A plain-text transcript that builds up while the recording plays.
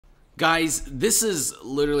Guys, this is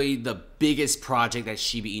literally the biggest project that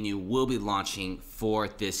Shiba Inu will be launching for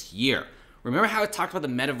this year. Remember how I talked about the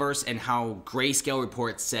metaverse and how Grayscale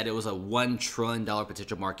reports said it was a $1 trillion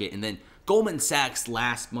potential market, and then Goldman Sachs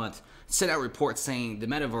last month sent out reports saying the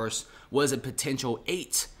metaverse was a potential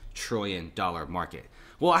 $8 trillion market.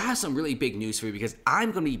 Well, I have some really big news for you because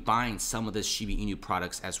I'm going to be buying some of the Shiba Inu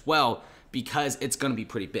products as well because it's going to be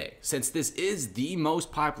pretty big. Since this is the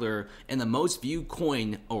most popular and the most viewed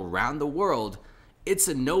coin around the world, it's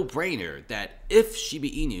a no-brainer that if Shiba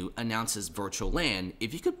Inu announces virtual land,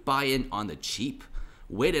 if you could buy in on the cheap,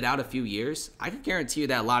 wait it out a few years, I can guarantee you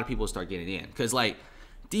that a lot of people will start getting in. Because like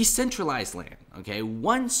decentralized land, okay,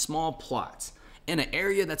 one small plot in an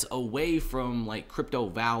area that's away from like Crypto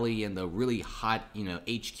Valley and the really hot,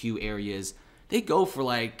 HQ areas, they go for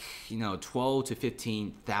like, $12,000 to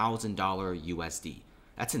 $15,000 USD.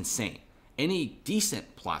 That's insane. Any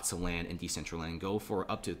decent plots of land in Decentraland go for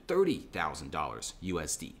up to $30,000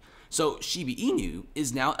 USD. So Shiba Inu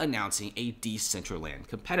is now announcing a Decentraland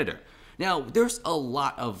competitor. Now, there's a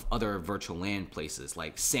lot of other virtual land places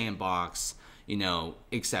like Sandbox,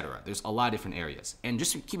 etc. There's a lot of different areas. And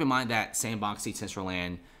just keep in mind that Sandbox,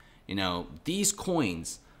 Decentraland, these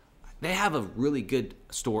coins, they have a really good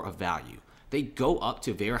store of value. They go up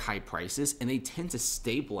to very high prices and they tend to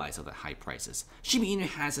stabilize at the high prices. Shiba Inu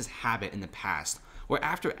has this habit in the past where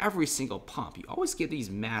after every single pump, you always get these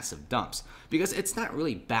massive dumps because it's not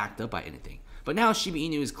really backed up by anything. But now Shiba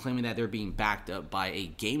Inu is claiming that they're being backed up by a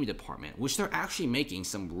gaming department, which they're actually making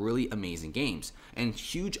some really amazing games and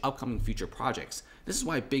huge upcoming future projects. This is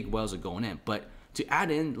why big whales are going in. But to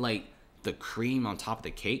add in like the cream on top of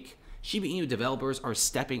the cake, Shiba Inu developers are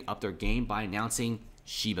stepping up their game by announcing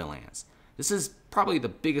Shiba Lands. This is probably the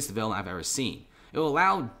biggest development I've ever seen. It will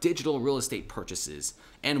allow digital real estate purchases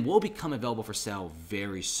and will become available for sale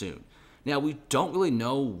very soon. Now, we don't really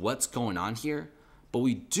know what's going on here, but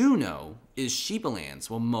we do know is Shiba Lands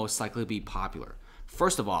will most likely be popular.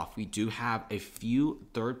 First of all, we do have a few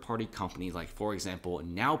third-party companies, like for example,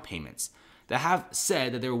 Now Payments, that have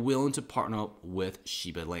said that they're willing to partner up with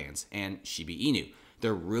Shiba Lands and Shiba Inu.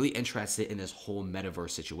 They're really interested in this whole metaverse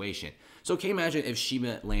situation. So can you imagine if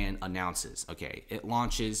Shiba Land announces, okay, it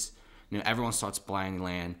launches, everyone starts buying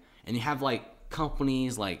land, and you have like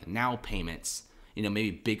companies like Now Payments, maybe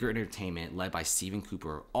Bigger Entertainment led by Stephen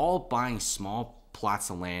Cooper, all buying small plots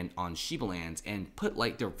of land on Shiba Lands and put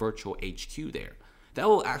like their virtual HQ there. That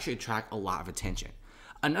will actually attract a lot of attention.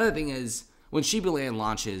 Another thing is, when Shiba Land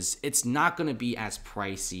launches, it's not going to be as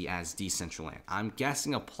pricey as Decentraland. I'm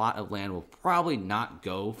guessing a plot of land will probably not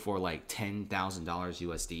go for like $10,000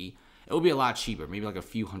 USD. It will be a lot cheaper, maybe like a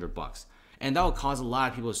few $100. And that will cause a lot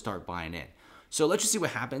of people to start buying in. So let's just see what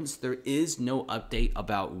happens. There is no update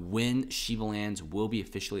about when Shiba Lands will be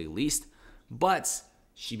officially released, but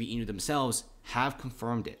Shiba Inu themselves have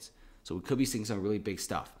confirmed it. So we could be seeing some really big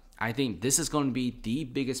stuff. I think this is going to be the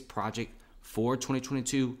biggest project for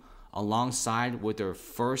 2022. Alongside with their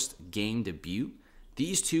first game debut,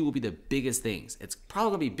 these two will be the biggest things. It's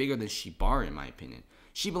probably going to be bigger than Shiba, in my opinion.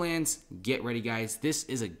 Shiba Lands, get ready guys. This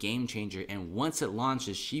is a game changer, and once it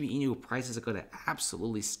launches, Shiba Inu prices are going to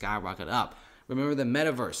absolutely skyrocket up. Remember, the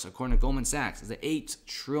metaverse, according to Goldman Sachs, is an $8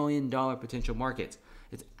 trillion potential market.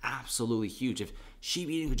 It's absolutely huge. If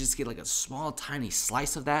Shiba Inu could just get like a small, tiny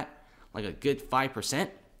slice of that, like a good 5%,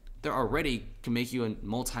 they already can make you a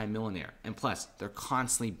multi-millionaire. And plus, they're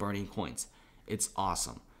constantly burning coins. It's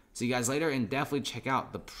awesome. See you guys later, and definitely check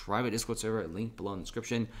out the private Discord server link below in the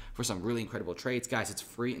description for some really incredible trades. Guys, it's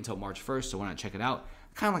free until March 1st, so why not check it out?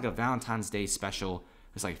 Kind of like a Valentine's Day special.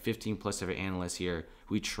 There's like 15 plus of our analysts here.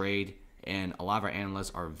 We trade, and a lot of our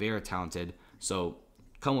analysts are very talented. So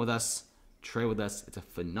come with us, trade with us. It's a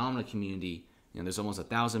phenomenal community. There's almost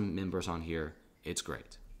 1,000 members on here. It's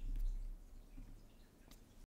great.